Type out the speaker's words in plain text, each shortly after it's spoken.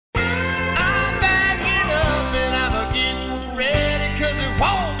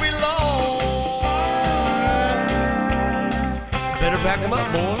Pack them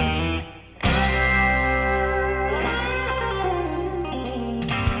up, boys.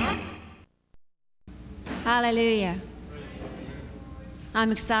 Hallelujah.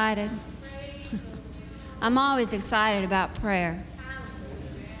 I'm excited. I'm always excited about prayer.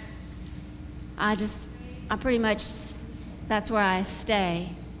 I pretty much, that's where I stay.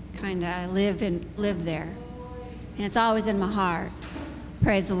 Kind of, I live there. And it's always in my heart.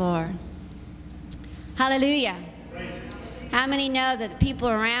 Praise the Lord. Hallelujah. How many know that the people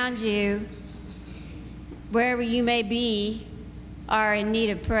around you, wherever you may be, are in need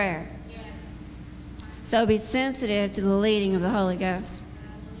of prayer? So be sensitive to the leading of the Holy Ghost.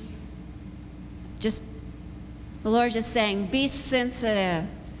 The Lord's just saying, be sensitive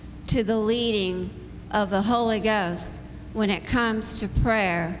to the leading of the Holy Ghost when it comes to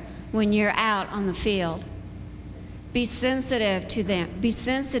prayer when you're out on the field. Be sensitive to them. Be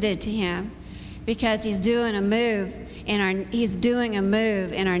sensitive to Him, because He's doing a move in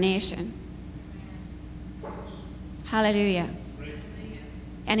our nation. Hallelujah.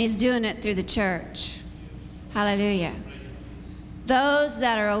 And He's doing it through the church. Hallelujah. Those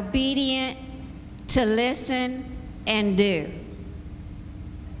that are obedient to listen and do.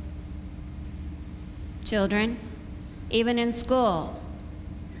 Children, even in school.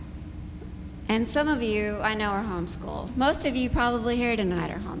 And some of you, I know, are homeschooled. Most of you probably here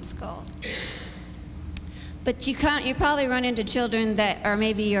tonight are homeschooled. But you probably run into children that are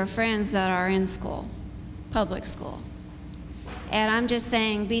maybe your friends that are in school, public school. And I'm just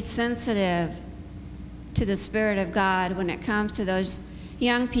saying, be sensitive to the Spirit of God when it comes to those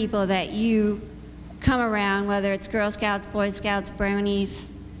young people that you come around, whether it's Girl Scouts, Boy Scouts,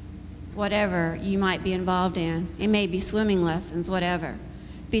 Brownies, whatever you might be involved in. It may be swimming lessons, whatever.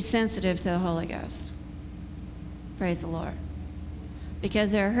 Be sensitive to the Holy Ghost. Praise the Lord.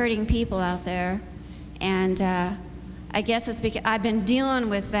 Because there are hurting people out there, and I guess it's because I've been dealing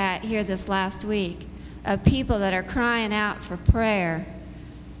with that here this last week, of people that are crying out for prayer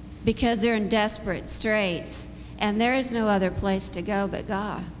because they're in desperate straits, and there is no other place to go but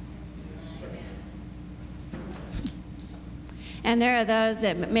God. And there are those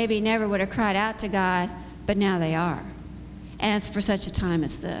that maybe never would have cried out to God, but now they are. And it's for such a time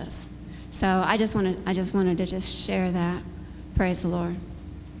as this. So I just wanted to just share that. Praise the Lord.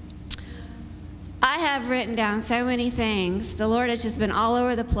 I have written down so many things. The Lord has just been all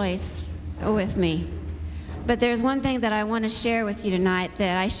over the place with me. But there's one thing that I want to share with you tonight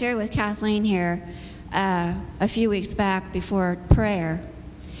that I shared with Kathleen here a few weeks back before prayer.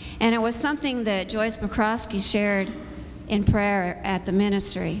 And it was something that Joyce McCroskey shared in prayer at the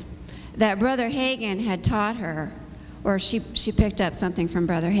ministry that Brother Hagin had taught her, or she picked up something from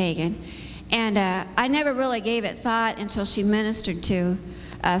Brother Hagin. And I never really gave it thought until she ministered to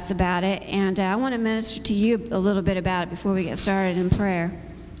us about it. And I want to minister to you a little bit about it before we get started in prayer.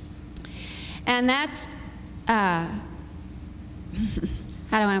 And that's, how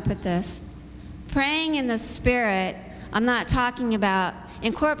do I want to put this? Praying in the Spirit. I'm not talking about,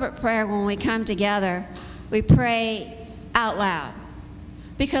 in corporate prayer when we come together, we pray out loud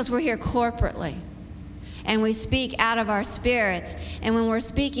because we're here corporately. And we speak out of our spirits. And when we're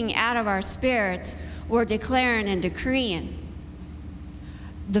speaking out of our spirits, we're declaring and decreeing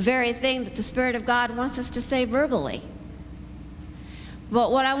the very thing that the Spirit of God wants us to say verbally.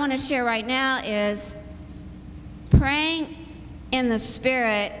 But what I want to share right now is praying in the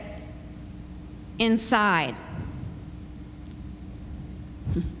Spirit inside.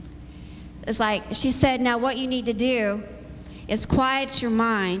 It's like she said, now what you need to do is quiet your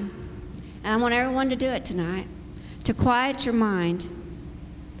mind. And I want everyone to do it tonight, to quiet your mind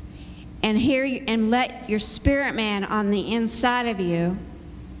and hear you, and let your spirit man on the inside of you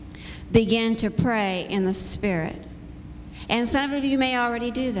begin to pray in the Spirit. And some of you may already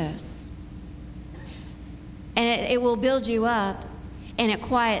do this. And it will build you up, and it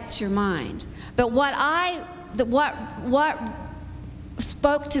quiets your mind. But what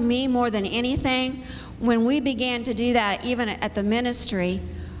spoke to me more than anything when we began to do that, even at the ministry,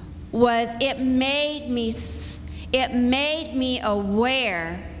 was it made me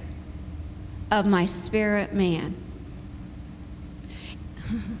aware of my spirit man.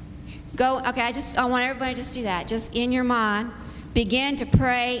 I want everybody to just do that. Just in your mind, begin to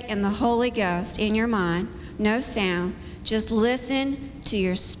pray in the Holy Ghost in your mind. No sound. Just listen to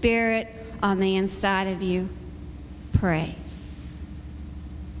your spirit on the inside of you. Pray.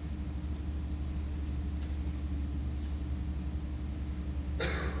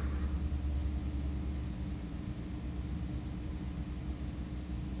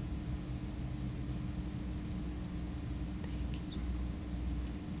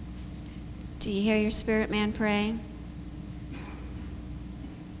 Do you hear your spirit man pray?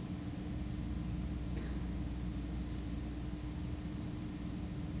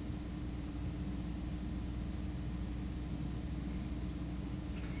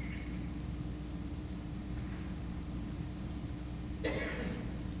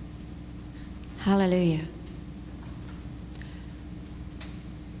 Hallelujah.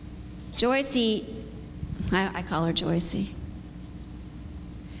 Joycey, I call her Joycey.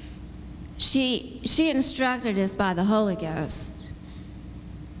 She instructed us by the Holy Ghost.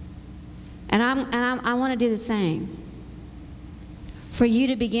 And I want to do the same. For you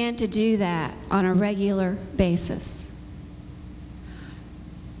to begin to do that on a regular basis.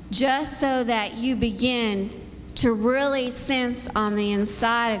 Just so that you begin to really sense on the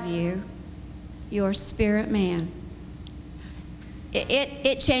inside of you your spirit man.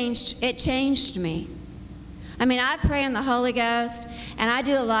 It changed me. I mean, I pray in the Holy Ghost, and I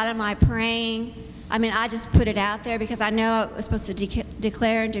do a lot of my praying. I mean, I just put it out there because I know I was supposed to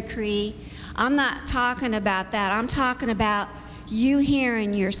declare and decree. I'm not talking about that. I'm talking about you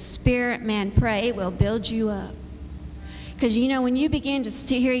hearing your spirit man pray. It will build you up. Because, you know, when you begin to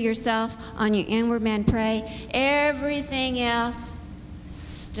hear yourself on your inward man pray, everything else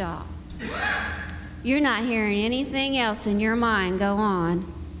stops. You're not hearing anything else in your mind go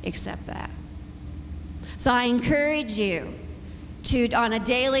on except that. So I encourage you to, on a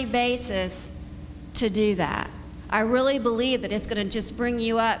daily basis, to do that. I really believe that it's going to just bring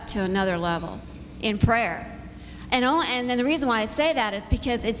you up to another level in prayer. And then the reason why I say that is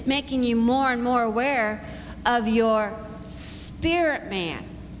because it's making you more and more aware of your spirit man.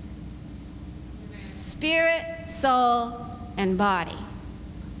 Spirit, soul, and body.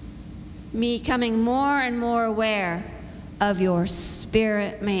 Becoming more and more aware of your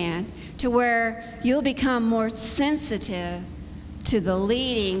spirit man, to where you'll become more sensitive to the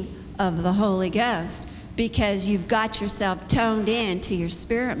leading of the Holy Ghost because you've got yourself toned in to your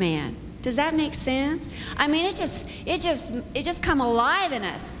spirit man. Does that make sense? I mean, it just come alive in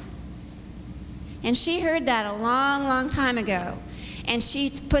us. And she heard that a long, long time ago, and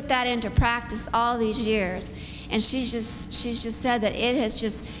she's put that into practice all these years. And she's just said that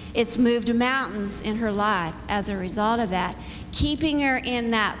it's moved mountains in her life as a result of that, keeping her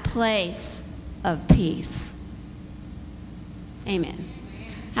in that place of peace. Amen.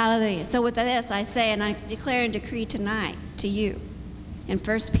 Hallelujah. So with this, I say, and I declare and decree tonight to you, in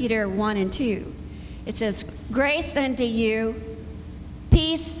 1 Peter 1 and 2, it says, grace unto you,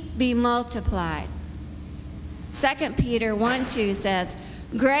 peace be multiplied. 2 Peter 1, 2 says,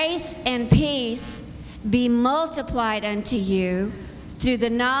 grace and peace be multiplied unto you through the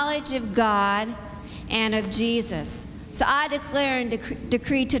knowledge of God and of Jesus. So I declare and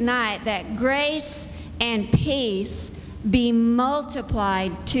decree tonight that grace and peace be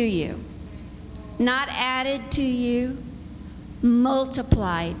multiplied to you. Not added to you,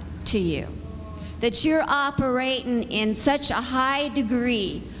 multiplied to you. That you're operating in such a high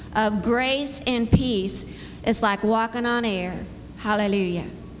degree of grace and peace, it's like walking on air. Hallelujah.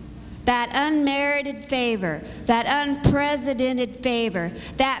 That unmerited favor, that unprecedented favor,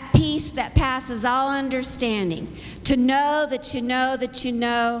 that peace that passes all understanding, to know that you know that you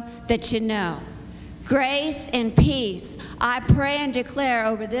know that you know. Grace and peace, I pray and declare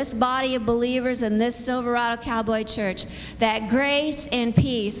over this body of believers in this Silverado Cowboy Church, that grace and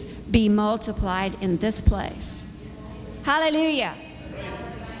peace be multiplied in this place. Hallelujah.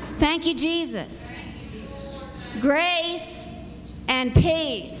 Thank you, Jesus. Grace and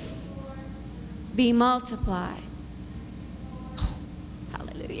peace be multiplied. Oh,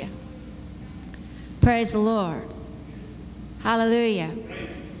 hallelujah. Praise the Lord. Hallelujah.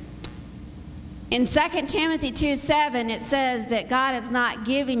 In 2 Timothy 2:7, it says that God has not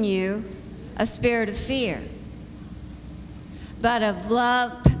given you a spirit of fear, but of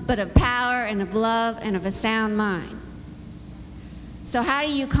love, but of power and of love and of a sound mind. So how do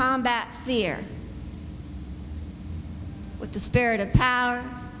you combat fear? With the spirit of power,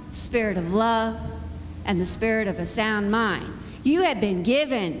 spirit of love, and the spirit of a sound mind. You have been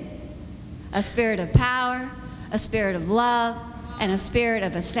given a spirit of power, a spirit of love, and a spirit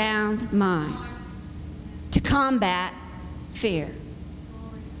of a sound mind to combat fear.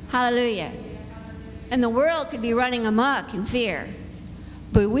 Hallelujah. And the world could be running amok in fear,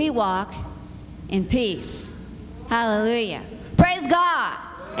 but we walk in peace. Hallelujah. Praise God.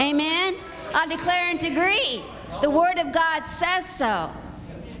 Amen. I declare and decree. The Word of God says so.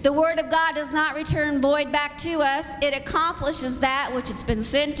 The Word of God does not return void back to us. It accomplishes that which it's been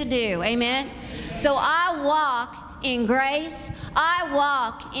sent to do. Amen? So I walk in grace. I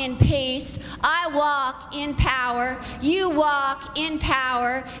walk in peace. I walk in power. You walk in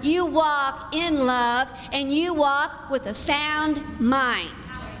power. You walk in love. And you walk with a sound mind.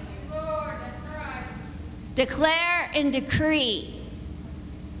 Declare and decree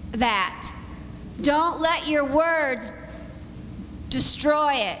that. Don't let your words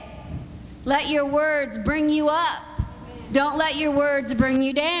destroy it. Let your words bring you up. Don't let your words bring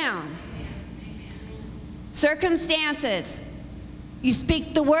you down. circumstances. You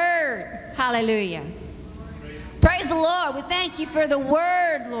speak the word. Hallelujah. Praise the Lord. We thank you for the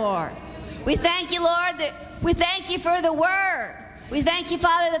word, Lord. We thank you, Lord, we thank you for the word. We thank you,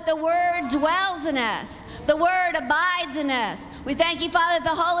 Father, that the word dwells in us. The word abides in us. We thank you, Father,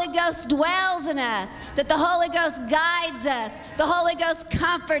 that the Holy Ghost dwells in us, that the Holy Ghost guides us, the Holy Ghost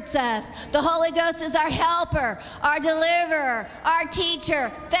comforts us. The Holy Ghost is our helper, our deliverer, our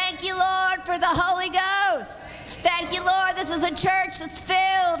teacher. Thank you, Lord, for the Holy Ghost. Thank you, Lord. This is a church that's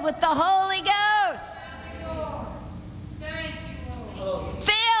filled with the Holy Ghost.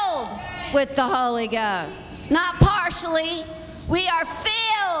 Filled with the Holy Ghost. Not partially. We are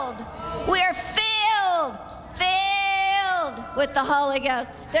filled. We are filled with the Holy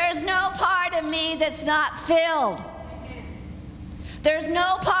Ghost. There's no part of me that's not filled. There's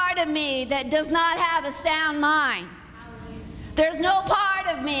no part of me that does not have a sound mind. There's no part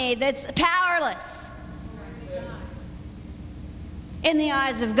of me that's powerless in the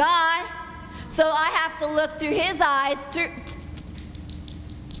eyes of God. So I have to look through His eyes.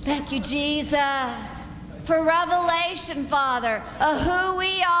 Thank you, Jesus, for revelation, Father, of who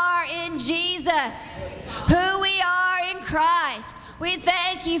we are in Jesus, who we are in Christ. We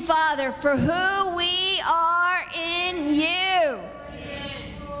thank you, Father, for who we are in you.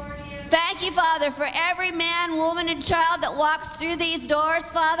 Thank you, Father, for every man, woman, and child that walks through these doors,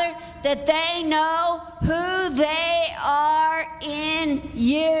 Father, that they know who they are in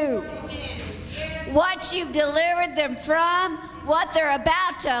you, what you've delivered them from, what they're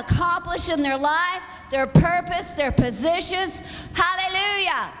about to accomplish in their life, their purpose, their positions.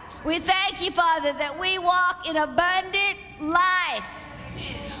 Hallelujah. We thank you, Father, that we walk in abundant life.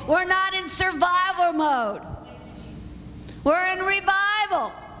 We're not in survival mode. We're in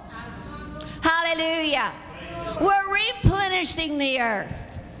revival. Hallelujah. We're replenishing the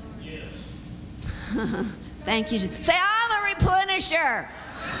earth. Thank you. Say, I'm a replenisher.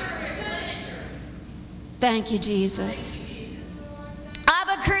 Thank you, Jesus. I'm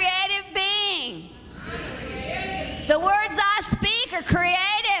a creative being. The words I speak are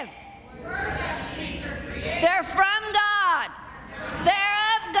creative. They're from God. They're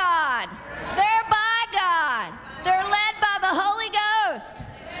of God. They're by God. They're led by the Holy Ghost.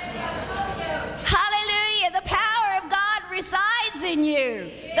 Hallelujah. The power of God resides in you.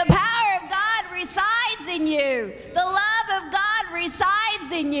 The power of God resides in you. The love of God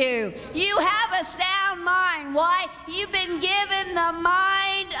resides in you. You have a sound mind. Why? You've been given the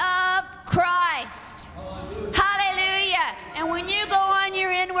mind of Christ. Hallelujah. And when you go on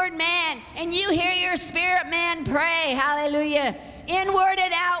your inward man and you hear your spirit man pray, hallelujah, inward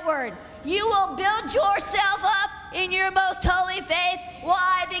and outward, you will build yourself up in your most holy faith.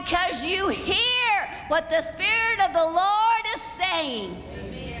 Why? Because you hear what the Spirit of the Lord is saying.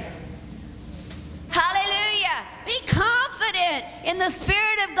 Amen. Hallelujah. Be confident in the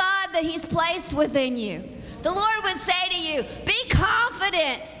Spirit of God that He's placed within you. The Lord would say to you, be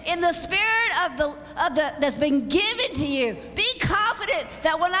confident in the Spirit that's been given to you. Be confident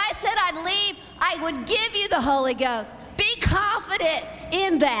that when I said I'd leave, I would give you the Holy Ghost. Be confident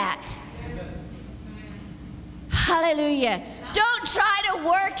in that. Hallelujah. Don't try to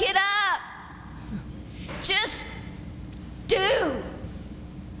work it up. Just do.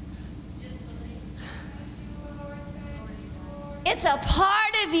 It's a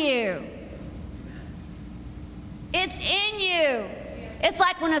part of you. It's in you. It's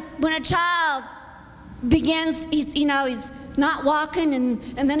like when a child begins, he's not walking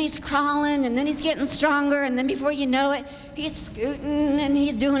and then he's crawling and then he's getting stronger and then before you know it, he's scooting and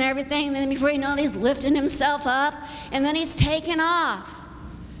he's doing everything and then before you know it, he's lifting himself up and then he's taking off.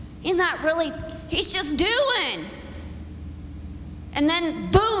 He's not really, he's just doing. And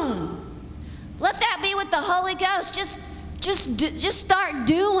then boom. Let that be with the Holy Ghost. Just start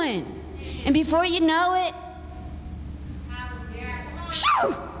doing. And before you know it,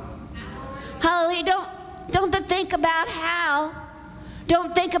 shoo! Hallelujah. Don't think about how.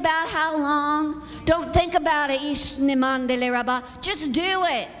 Don't think about how long. Don't think about it. Just do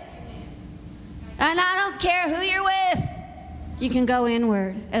it. And I don't care who you're with. You can go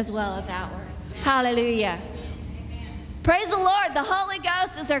inward as well as outward. Hallelujah. Praise the Lord. The Holy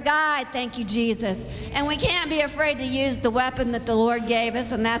Ghost is our guide. Thank you, Jesus. And we can't be afraid to use the weapon that the Lord gave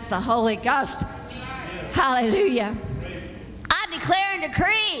us, and that's the Holy Ghost. Hallelujah. I declare and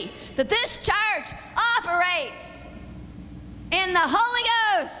decree that this church operates in the Holy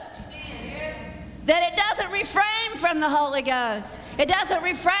Ghost. That it doesn't refrain from the Holy Ghost. It doesn't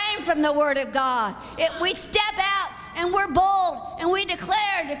refrain from the Word of God. We step out and we're bold and we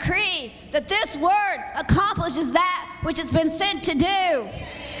declare and decree that this Word accomplishes that which it's been sent to do.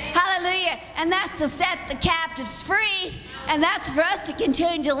 Hallelujah. And that's to set the captives free. And that's for us to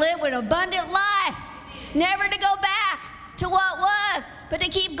continue to live an abundant life. Never to go back to what was, but to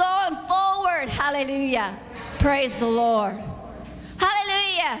keep going forward. Hallelujah. Praise the Lord.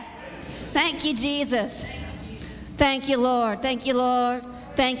 Hallelujah. Thank you, Jesus. Thank you, Lord. Thank you, Lord.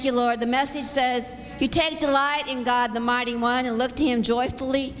 Thank you, Lord. The message says, you take delight in God, the mighty one, and look to him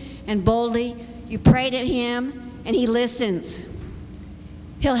joyfully and boldly. You pray to him, and he listens.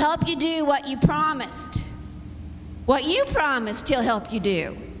 He'll help you do what you promised. What you promised, he'll help you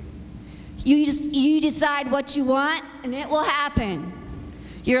do. You decide what you want, and it will happen.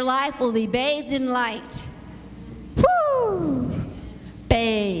 Your life will be bathed in light. Woo!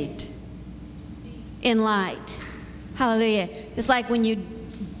 Bathed in light. Hallelujah. It's like when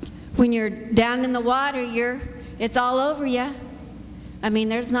you're down in the water, it's all over you. I mean,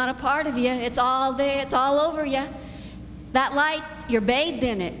 there's not a part of you. It's all there. It's all over you. That light, you're bathed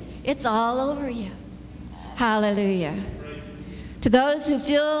in it. It's all over you. Hallelujah. To those who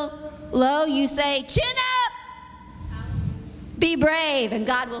feel low, you say, chin up. Be brave, and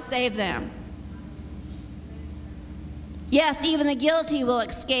God will save them. Yes, even the guilty will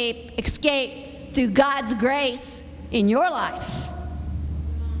escape through God's grace in your life.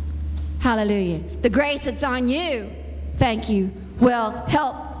 Hallelujah. The grace that's on you, thank you, will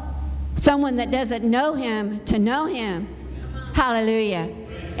help someone that doesn't know him to know him. Hallelujah.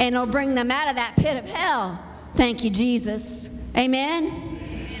 And it'll bring them out of that pit of hell. Thank you, Jesus.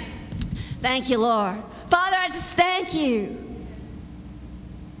 Amen? Thank you, Lord. Father, I just thank you.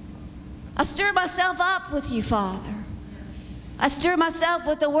 I stir myself up with you, Father. I stir myself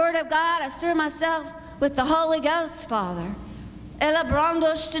with the Word of God. I stir myself with the Holy Ghost, Father.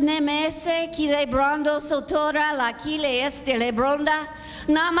 Elabrando shtemese kile brando sotora la kile estele bronda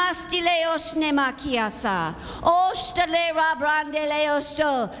namastile oshne makiasa oshtele rabrandele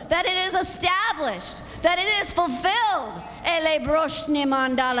osho, that it is established, that it is fulfilled. Ele broshne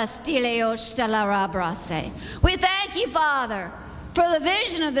mandala stile oshtala rabrase. We thank you, Father, for the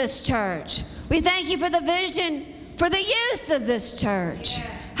vision of this church. We thank you for the vision for the youth of this church.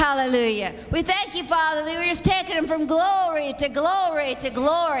 Hallelujah. We thank you, Father, that you're just taking them from glory to glory to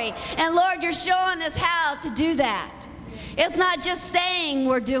glory. And Lord, you're showing us how to do that. It's not just saying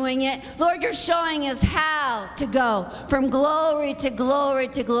we're doing it. Lord, you're showing us how to go from glory to glory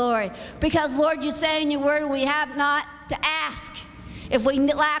to glory. Because, Lord, you say in your word, we have not to ask. If we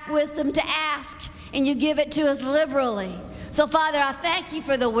lack wisdom, to ask, and you give it to us liberally. So, Father, I thank you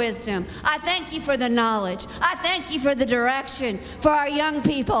for the wisdom. I thank you for the knowledge. I thank you for the direction for our young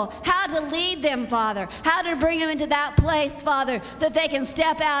people, how to lead them, Father, how to bring them into that place, Father, that they can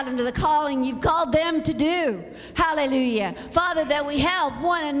step out into the calling you've called them to do. Hallelujah. Father, that we help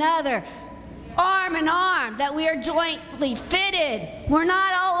one another, arm in arm, that we are jointly fitted. We're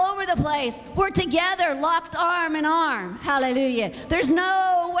not all over the place. We're together, locked arm in arm. Hallelujah. There's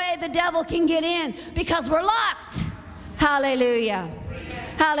no way the devil can get in because we're locked. Hallelujah.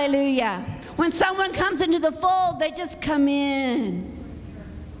 Hallelujah. When someone comes into the fold, they just come in.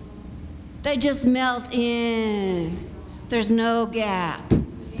 They just melt in. There's no gap.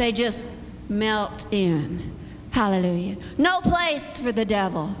 They just melt in. Hallelujah. No place for the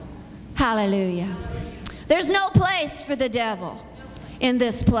devil. Hallelujah. There's no place for the devil in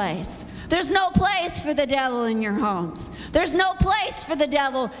this place. There's no place for the devil in your homes. There's no place for the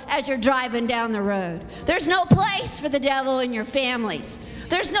devil as you're driving down the road. There's no place for the devil in your families.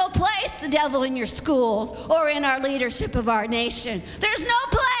 There's no place for the devil in your schools or in our leadership of our nation. There's no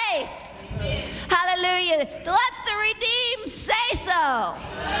place. Hallelujah. Let the redeemed say so.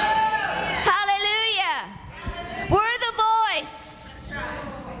 Hallelujah. We're the voice.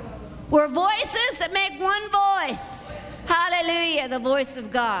 We're voices that make one voice. Hallelujah. The voice of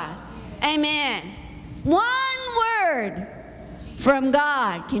God. Amen. One word from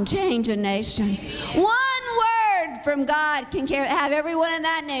God can change a nation. One word from God can have everyone in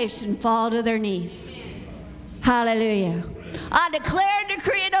that nation fall to their knees. Hallelujah. I declare and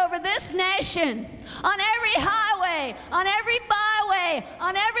decree it over this nation, on every highway, on every byway,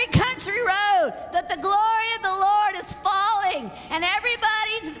 on every country road, that the glory of the Lord is falling, and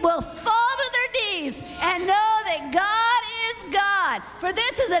everybody will fall to their knees and know that God is God. For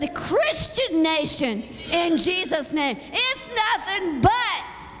this is a Christian nation in Jesus' name. It's nothing but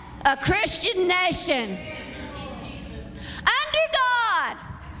a Christian nation under God.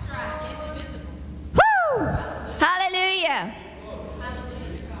 Woo! Hallelujah.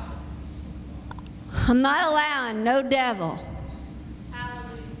 I'm not allowing no devil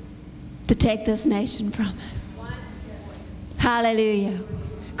to take this nation from us. Hallelujah.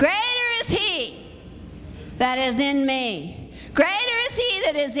 Greater is he that is in me. Greater is he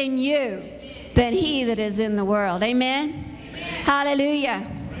that is in you than he that is in the world. Amen? Hallelujah.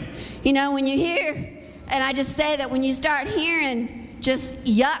 You know, when you hear, and I just say that when you start hearing just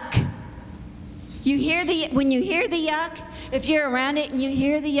yuck, when you hear the yuck, if you're around it and you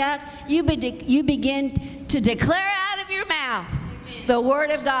hear the yuck, you begin to declare out of your mouth the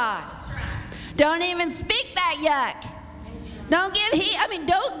word of God. Don't even speak that yuck. Don't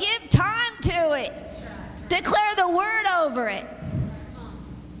give time to it. Declare the word over it.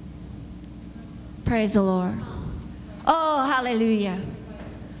 Praise the Lord. Oh, hallelujah.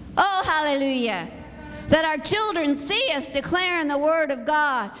 Oh, hallelujah. That our children see us declaring the word of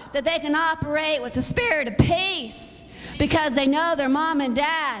God, that they can operate with the spirit of peace because they know their mom and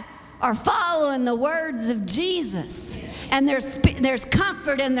dad are following the words of Jesus. And there's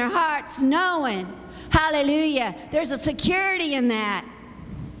comfort in their hearts knowing, hallelujah, there's a security in that.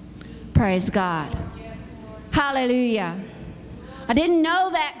 Praise God. Hallelujah. I didn't know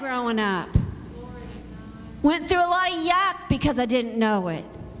that growing up. Went through a lot of yuck because I didn't know it.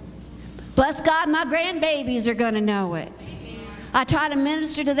 Bless God, my grandbabies are going to know it. I try to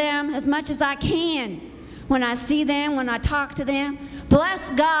minister to them as much as I can when I see them, when I talk to them. Bless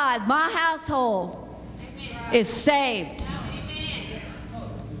God, my household is saved.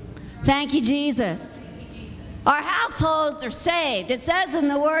 Thank you, Jesus. Our households are saved. It says in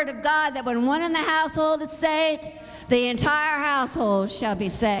the Word of God that when one in the household is saved, the entire household shall be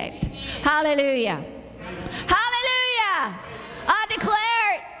saved. Hallelujah. Hallelujah. I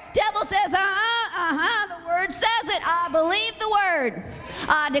declare it. Devil says, the Word says it. I believe the Word.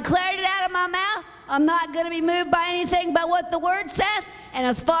 I declared it out of my mouth. I'm not going to be moved by anything but what the Word says. And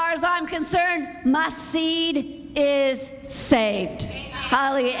as far as I'm concerned, my seed is saved.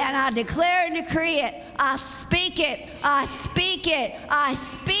 Hallelujah. And I declare and decree it. I speak it. I speak it. I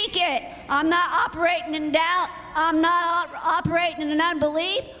speak it. I'm not operating in doubt. I'm not operating in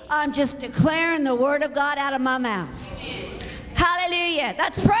unbelief. I'm just declaring the Word of God out of my mouth. Amen. Hallelujah.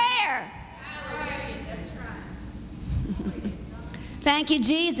 That's prayer. That's right. Thank you,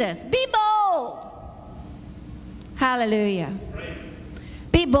 Jesus. Be bold. Hallelujah.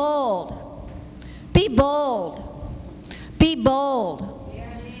 Be bold. Be bold. Be bold.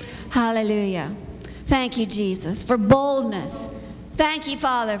 Hallelujah. Thank you, Jesus, for boldness. Thank you,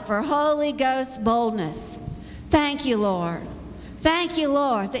 Father, for Holy Ghost boldness. Thank you, Lord. Thank you,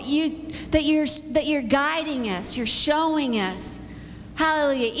 Lord, that you're guiding us. You're showing us.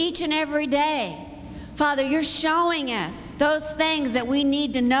 Hallelujah. Each and every day. Father, you're showing us those things that we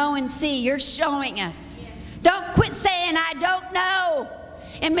need to know and see. You're showing us. Don't quit saying, I don't know,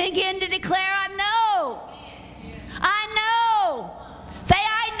 and begin to declare, I know. I know. Say,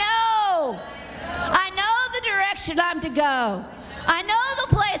 I know. I know the direction I'm to go. I know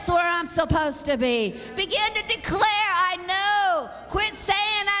the place where I'm supposed to be. Begin to declare, I know. Quit saying,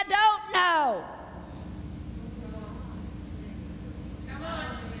 I don't know.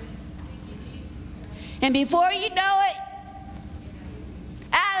 And before you know it,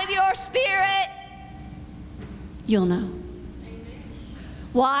 out of your spirit, you'll know.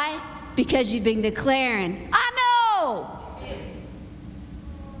 Why? Because you've been declaring, I know.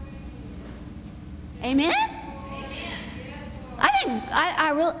 Amen?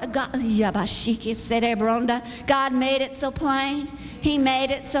 God made it so plain. He made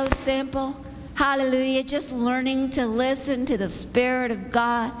it so simple. Hallelujah. Just learning to listen to the Spirit of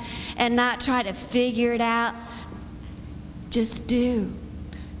God and not try to figure it out. Just do.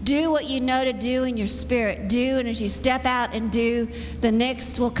 Do what you know to do in your spirit. Do, and as you step out and do, the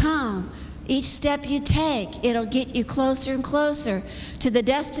next will come. Each step you take, it'll get you closer and closer to the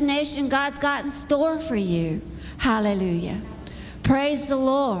destination God's got in store for you. Hallelujah. Praise the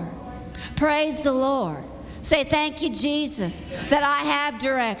Lord. Praise the Lord. Say, thank you, Jesus, that I have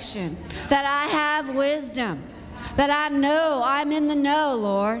direction, that I have wisdom, that I know I'm in the know,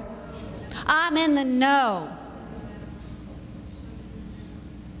 Lord. I'm in the know.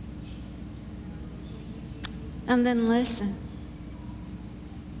 And then listen.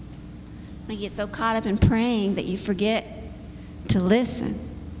 You get so caught up in praying that you forget to listen.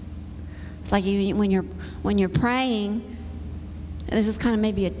 It's like when you're praying, and this is kind of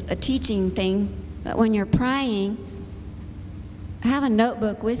maybe a teaching thing, but when you're praying, have a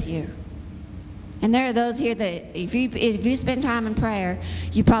notebook with you. And there are those here that if you spend time in prayer,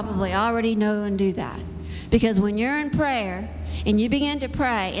 you probably already know and do that. Because when you're in prayer and you begin to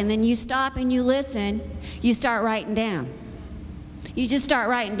pray and then you stop and you listen, you start writing down. You just start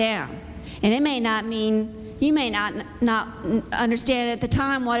writing down. And it may not mean, you may not understand at the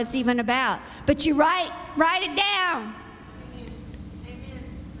time what it's even about, but you write it down.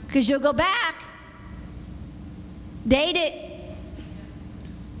 Because you'll go back, date it,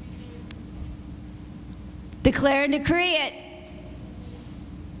 Declare and decree it.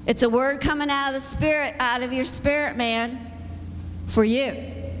 It's a word coming out of the Spirit, out of your spirit, man, for you.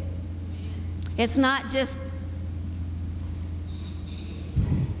 It's not just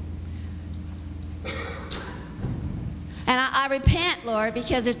and I repent, Lord,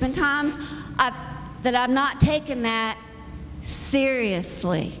 because there's been times that I've not taken that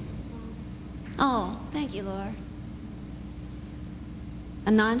seriously. Oh, thank you, Lord.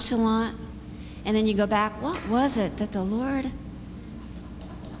 A nonchalant. And then you go back, what was it that the Lord...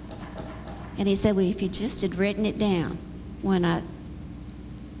 And he said, well, if you just had written it down when I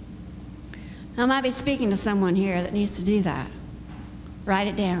might be speaking to someone here that needs to do that. Write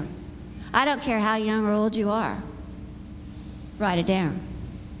it down. I don't care how young or old you are. Write it down.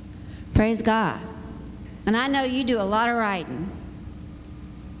 Praise God. And I know you do a lot of writing.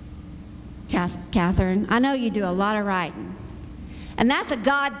 Catherine, I know you do a lot of writing. And that's a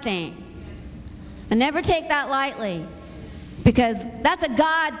God thing. And never take that lightly, because that's a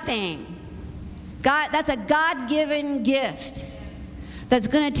God thing. That's a God-given gift that's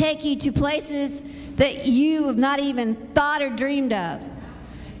going to take you to places that you have not even thought or dreamed of.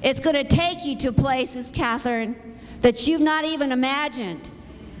 It's going to take you to places, Catherine, that you've not even imagined.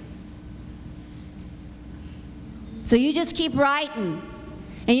 So you just keep writing,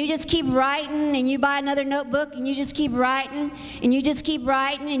 and you just keep writing, and you buy another notebook, and you just keep writing, and you just keep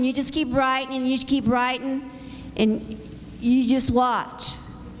writing, and you just keep writing, and you just keep writing, and you just watch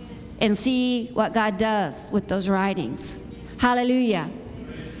and see what God does with those writings. Hallelujah.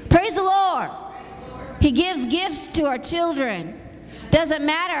 Praise the Lord. He gives gifts to our children. Doesn't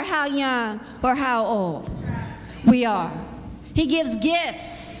matter how young or how old we are. He gives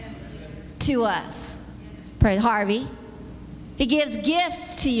gifts to us. Praise Harvey. He gives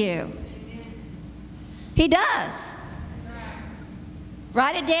gifts to you. He does.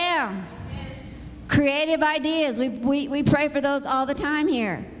 Write it down. Creative ideas. We pray for those all the time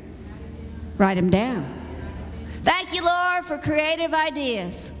here. Write them down. Thank you, Lord, for creative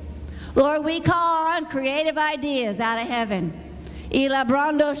ideas. Lord, we call on creative ideas out of heaven. Ila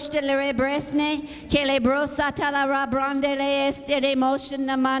brando stelere bresne, que le brosa talara brandele estere motion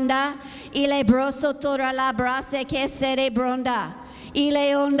namanda, ile broso tora la brase que sere bronda.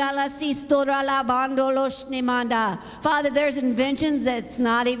 Father, there's inventions that's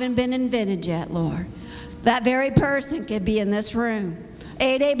not even been invented yet, Lord. That very person could be in this room.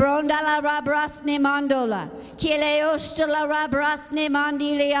 Ede bronda la rabrasne mandola, kele oshta la rabrasne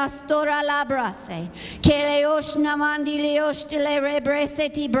mandile astora la brase, kele oshna mandile oshtele rebrese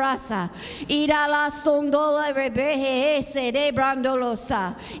ti brasa, ida la sondola rebehe ese de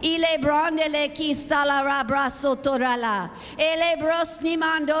brandolosa, ile brandele kista la rabraso torala, ele brosni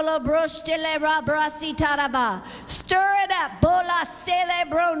mandolo broshtele rabrasi taraba, stir it up, bola stele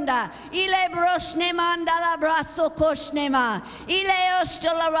bronda, ile broshne mandala braso koshnema, ile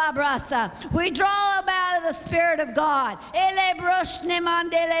we draw them out of the Spirit of God.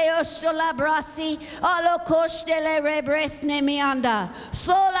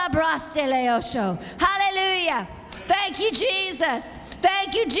 Hallelujah. Thank you, Jesus.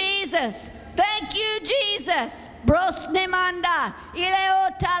 Thank you, Jesus. Thank you, Jesus. Brosne manda, ileo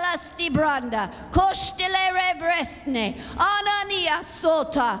talasti branda, kostele rebresne, anania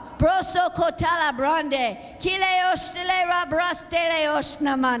sota, broso kotala brande, kileo stele rabrastele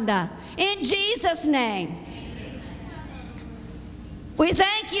oshnamanda. In Jesus' name. We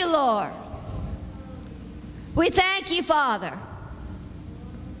thank you, Lord. We thank you, Father.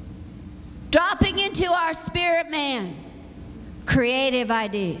 Dropping into our spirit man creative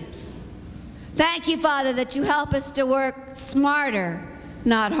ideas. Thank you, Father, that you help us to work smarter,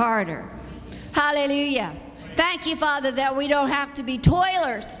 not harder. Hallelujah. Thank you, Father, that we don't have to be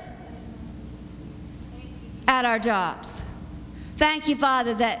toilers at our jobs. Thank you,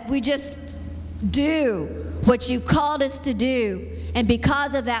 Father, that we just do what you called us to do. And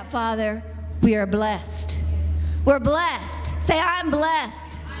because of that, Father, we are blessed. We're blessed. Say, I'm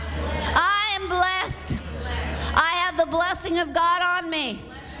blessed. I am blessed. I have the blessing of God on me.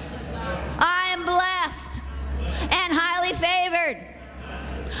 I am blessed and highly favored.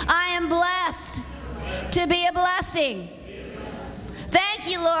 I am blessed to be a blessing. Thank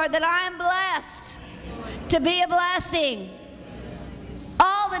you, Lord, that I am blessed to be a blessing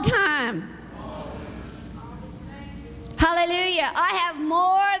all the time. Hallelujah. I have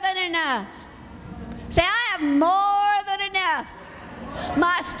more than enough. Say, I have more than enough.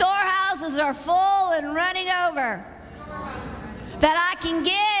 My storehouses are full and running over. That I can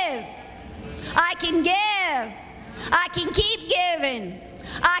give. I can give. I can keep giving.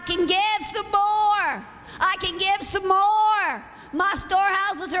 I can give some more. I can give some more. My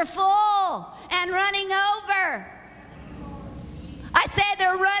storehouses are full and running over. I said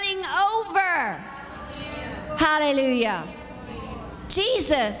they're running over. Hallelujah.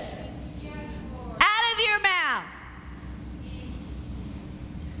 Jesus, out of your mouth,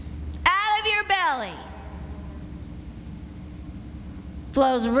 out of your belly,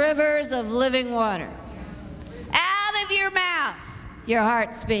 flows rivers of living water. Out of your mouth, your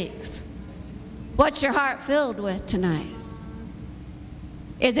heart speaks. What's your heart filled with tonight?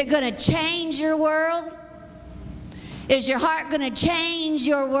 Is it going to change your world? Is your heart going to change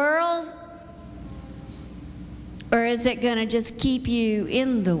your world? Or is it going to just keep you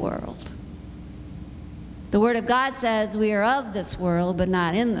in the world? The Word of God says we are of this world, but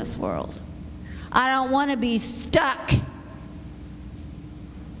not in this world. I don't want to be stuck.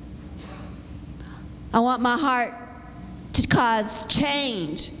 I want my heart to cause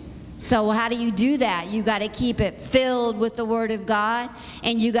change. So how do you do that? You got to keep it filled with the Word of God,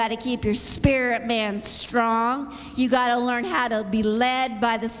 and you got to keep your spirit man strong. You got to learn how to be led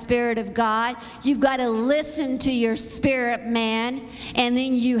by the Spirit of God. You've got to listen to your spirit man, and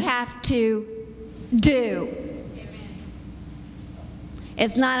then you have to do.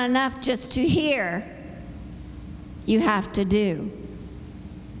 It's not enough just to hear. You have to do.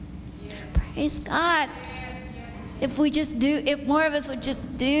 Praise God. If we just do, if more of us would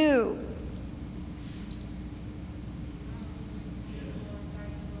just do.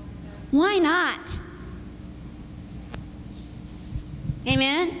 Why not?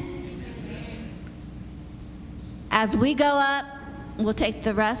 Amen? As we go up, we'll take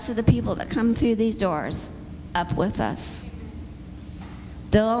the rest of the people that come through these doors up with us.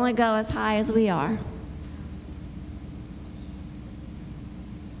 They'll only go as high as we are.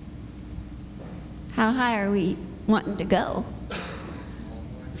 How high are we wanting to go?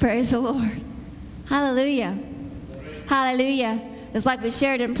 Praise the Lord. Hallelujah. Hallelujah. It's like we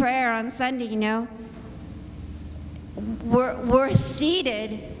shared in prayer on Sunday, you know. We're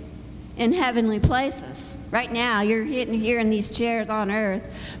seated in heavenly places. Right now, you're hitting here in these chairs on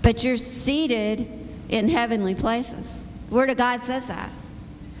earth, but you're seated in heavenly places. The Word of God says that.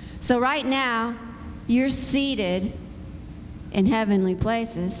 So right now, you're seated in heavenly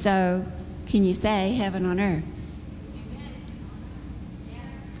places. So can you say heaven on earth?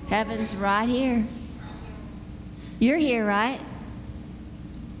 Heaven's right here. You're here, right?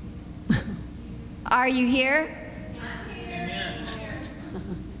 Are you here? Amen.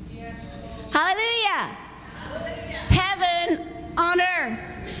 Hallelujah. Heaven on earth.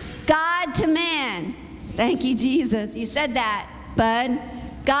 God to man. Thank you, Jesus. You said that, bud.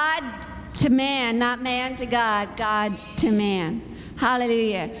 God to man, not man to God. God to man.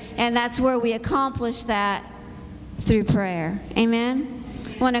 Hallelujah. And that's where we accomplish that through prayer. Amen?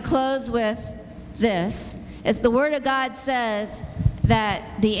 I want to close with this. As the Word of God says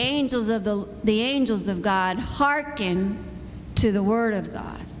that the angels of God hearken to the Word of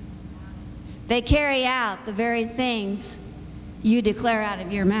God. They carry out the very things you declare out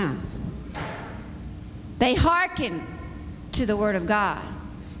of your mouth. They hearken to the Word of God.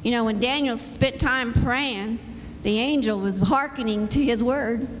 You know, when Daniel spent time praying, the angel was hearkening to his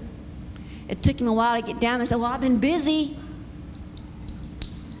word. It took him a while to get down there and say, well, I've been busy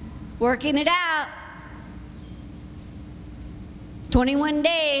working it out. 21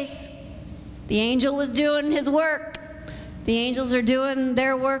 days. The angel was doing his work. The angels are doing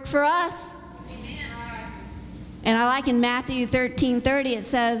their work for us. Amen. And I like in Matthew 13:30, it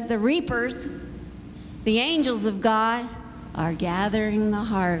says, the reapers, the angels of God, are gathering the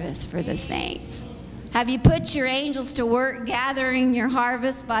harvest for the saints. Have you put your angels to work gathering your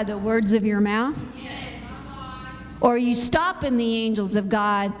harvest by the words of your mouth? Yes. Or are you stopping the angels of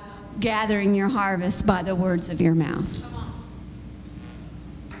God gathering your harvest by the words of your mouth?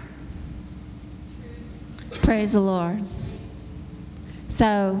 Praise the Lord.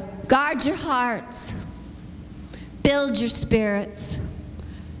 So, guard your hearts. Build your spirits.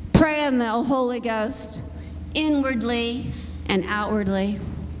 Pray in the Holy Ghost, inwardly and outwardly.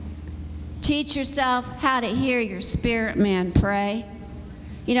 Teach yourself how to hear your spirit man pray.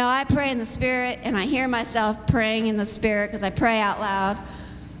 You know, I pray in the Spirit, and I hear myself praying in the Spirit because I pray out loud.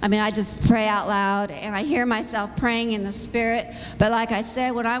 I just pray out loud, and I hear myself praying in the Spirit. But like I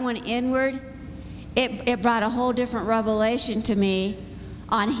said, when I went inward, it brought a whole different revelation to me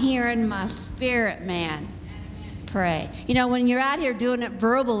on hearing my spirit man pray. You know, when you're out here doing it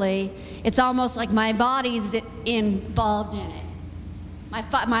verbally, it's almost like my body's involved in it.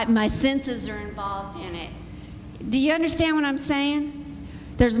 My senses are involved in it. Do you understand what I'm saying?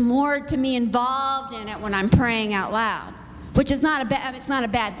 There's more to me involved in it when I'm praying out loud, which is not it's not a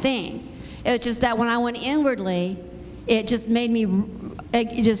bad thing. It's just that when I went inwardly, it just made me,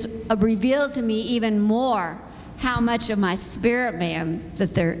 it just revealed to me even more how much of my spirit man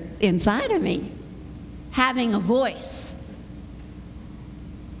that they're inside of me, having a voice.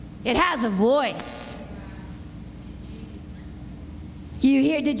 It has a voice.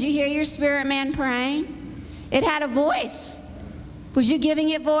 Did you hear your spirit man praying? It had a voice. Was you giving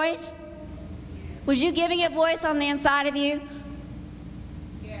it voice? Was you giving it voice on the inside of you?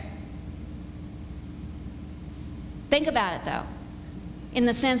 Yeah. Think about it though, in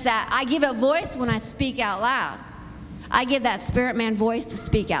the sense that I give it voice when I speak out loud. I give that spirit man voice to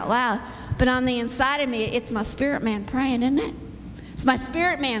speak out loud, but on the inside of me, it's my spirit man praying, isn't it? It's my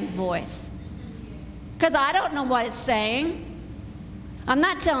spirit man's voice. Because I don't know what it's saying. I'm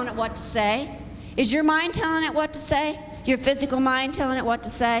not telling it what to say. Is your mind telling it what to say? Your physical mind telling it what to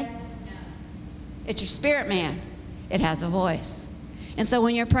say? It's your spirit man. It has a voice. And so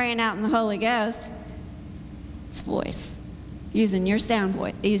when you're praying out in the Holy Ghost, it's voice. Using your sound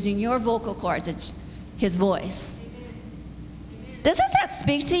voice, using your vocal cords, it's his voice. Doesn't that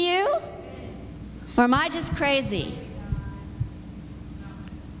speak to you? Or am I just crazy?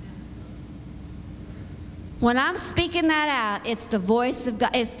 When I'm speaking that out, it's the voice of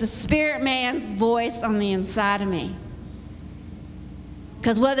God. It's the spirit man's voice on the inside of me.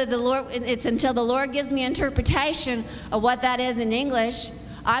 Because it's until the Lord gives me interpretation of what that is in English,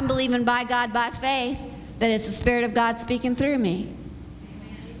 I'm believing by God by faith that it's the Spirit of God speaking through me.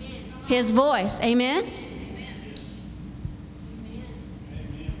 Amen. His voice. Amen? Amen.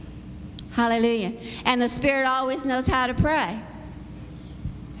 Hallelujah. And the Spirit always knows how to pray.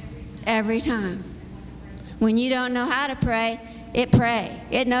 Every time. When you don't know how to pray, it pray.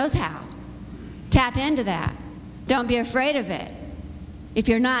 It knows how. Tap into that. Don't be afraid of it. If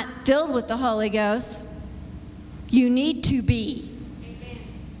you're not filled with the Holy Ghost, you need to be. Amen.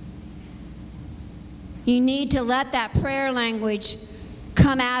 You need to let that prayer language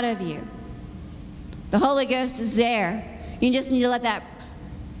come out of you. The Holy Ghost is there. You just need to let that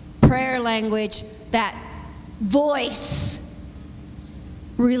prayer language, that voice,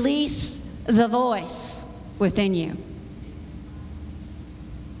 release the voice within you.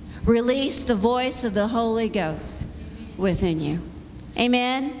 Release the voice of the Holy Ghost within you.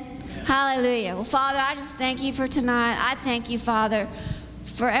 Amen? Hallelujah. Well, Father, I just thank you for tonight. I thank you, Father,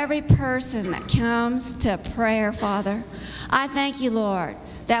 for every person that comes to prayer, Father. I thank you, Lord,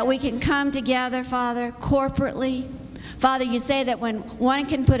 that we can come together, Father, corporately. Father, you say that when one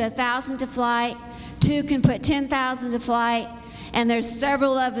can put 1,000 to flight, two can put 10,000 to flight, and there's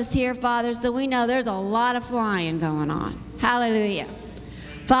several of us here, Father, so we know there's a lot of flying going on. Hallelujah.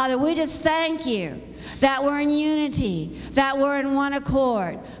 Father, we just thank you that we're in unity, that we're in one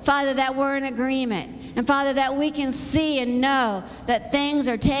accord, Father, that we're in agreement, and Father, that we can see and know that things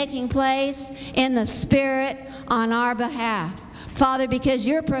are taking place in the Spirit on our behalf. Father, because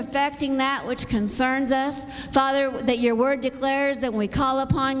you're perfecting that which concerns us, Father, that your word declares that when we call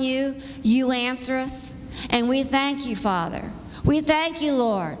upon you, you answer us, and we thank you, Father. We thank you,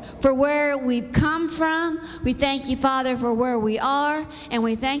 Lord, for where we've come from. We thank you, Father, for where we are. And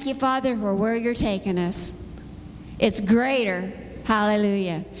we thank you, Father, for where you're taking us. It's greater.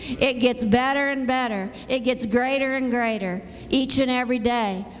 Hallelujah. It gets better and better. It gets greater and greater each and every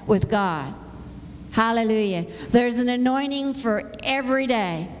day with God. Hallelujah. There's an anointing for every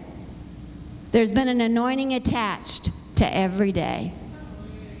day. There's been an anointing attached to every day.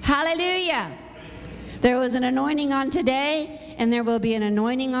 Hallelujah. There was an anointing on today, and there will be an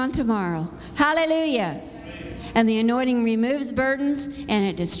anointing on tomorrow. Hallelujah. And the anointing removes burdens, and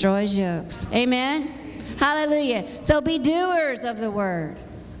it destroys yokes. Amen? Hallelujah. So be doers of the word,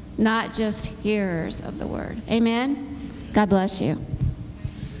 not just hearers of the word. Amen? God bless you.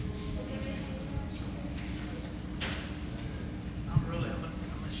 I'm going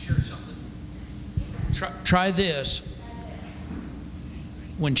to share something. Try this.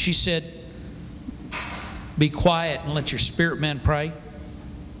 When she said, be quiet and let your spirit man pray.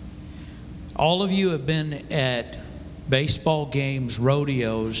 All of you have been at baseball games,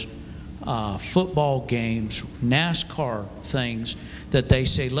 rodeos, football games, NASCAR things that they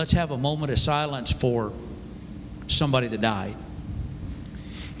say, let's have a moment of silence for somebody that died.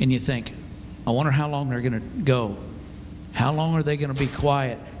 And you think, I wonder how long they're going to go. How long are they going to be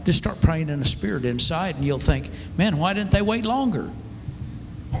quiet? Just start praying in the spirit inside, and you'll think, man, why didn't they wait longer?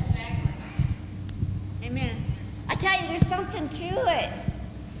 Amen. I tell you, there's something to it.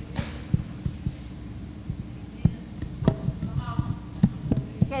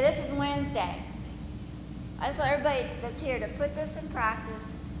 Okay, this is Wednesday. I just want everybody that's here to put this in practice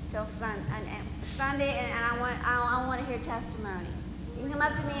till Sunday, and I want to hear testimony. You can come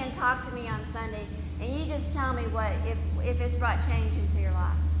up to me and talk to me on Sunday And you just tell me if it's brought change into your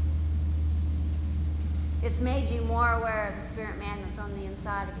life. It's made you more aware of the spirit man that's on the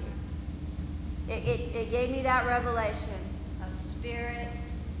inside of you. It gave me that revelation of spirit,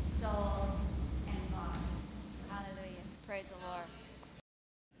 soul, and body. Hallelujah. Praise the Lord.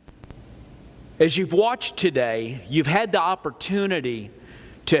 As you've watched today, you've had the opportunity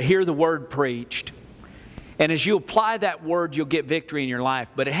to hear the Word preached. And as you apply that Word, you'll get victory in your life.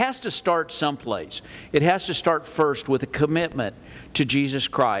 But it has to start someplace. It has to start first with a commitment to Jesus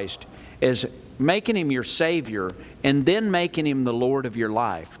Christ as making Him your Savior and then making Him the Lord of your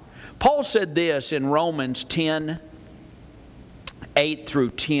life. Paul said this in Romans 10, 8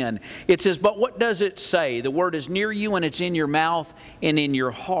 through 10. It says, "But what does it say? The Word is near you and it's in your mouth and in your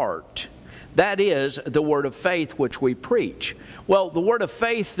heart. That is the word of faith which we preach." Well, the word of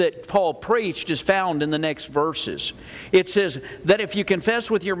faith that Paul preached is found in the next verses. It says that if you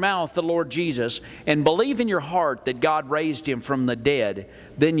confess with your mouth the Lord Jesus and believe in your heart that God raised Him from the dead,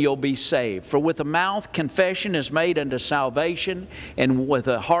 then you'll be saved. For with the mouth confession is made unto salvation, and with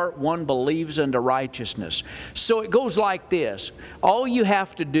the heart one believes unto righteousness. So it goes like this. All you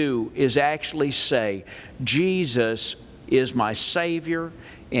have to do is actually say, Jesus is my Savior,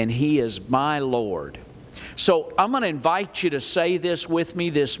 and He is my Lord. So I'm going to invite you to say this with me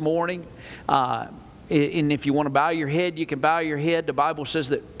this morning. And if you want to bow your head, you can bow your head. The Bible says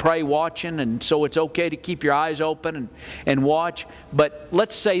that pray watching, and so it's okay to keep your eyes open and watch. But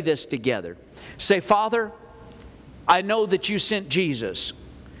let's say this together. Say, Father, I know that You sent Jesus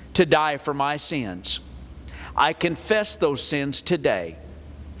to die for my sins. I confess those sins today.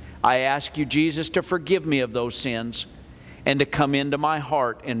 I ask You, Jesus, to forgive me of those sins and to come into my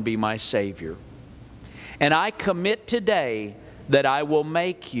heart and be my Savior. And I commit today that I will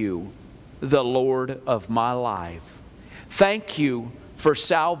make You the Lord of my life. Thank You for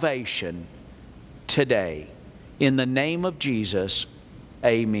salvation today. In the name of Jesus,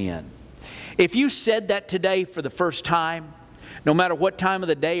 amen. If you said that today for the first time, no matter what time of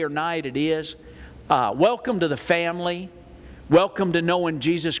the day or night it is, welcome to the family. Welcome to knowing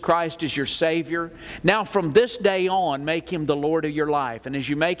Jesus Christ as your Savior. Now from this day on, make Him the Lord of your life. And as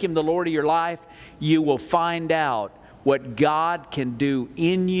you make Him the Lord of your life, you will find out what God can do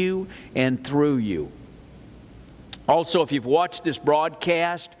in you and through you. Also, if you've watched this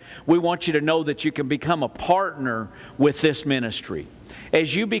broadcast, we want you to know that you can become a partner with this ministry.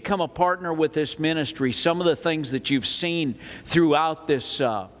 As you become a partner with this ministry, some of the things that you've seen throughout this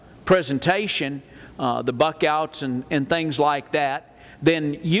presentation, the buck outs and things like that,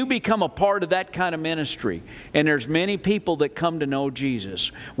 then you become a part of that kind of ministry. And there's many people that come to know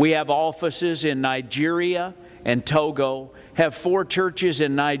Jesus. We have offices in Nigeria and Togo, have 4 churches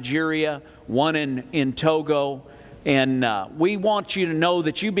in Nigeria, 1 in Togo. And we want you to know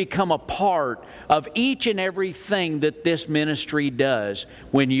that you become a part of each and everything that this ministry does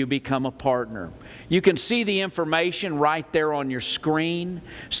when you become a partner. You can see the information right there on your screen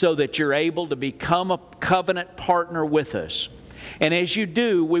so that you're able to become a covenant partner with us. And as you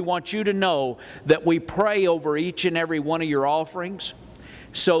do, we want you to know that we pray over each and every one of your offerings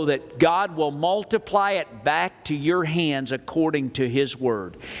so that God will multiply it back to your hands according to His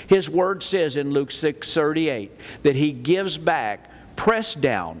Word. His Word says in Luke 6:38 that He gives back, pressed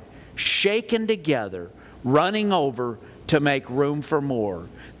down, shaken together, running over to make room for more.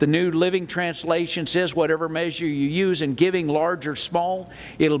 The New Living Translation says whatever measure you use in giving, large or small,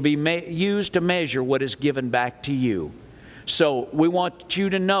 it'll be used to measure what is given back to you. So we want you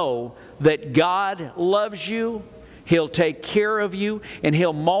to know that God loves you, He'll take care of you, and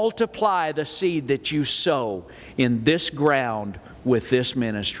He'll multiply the seed that you sow in this ground with this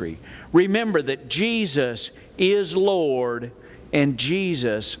ministry. Remember that Jesus is Lord, and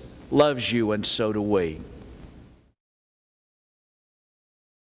Jesus loves you, and so do we.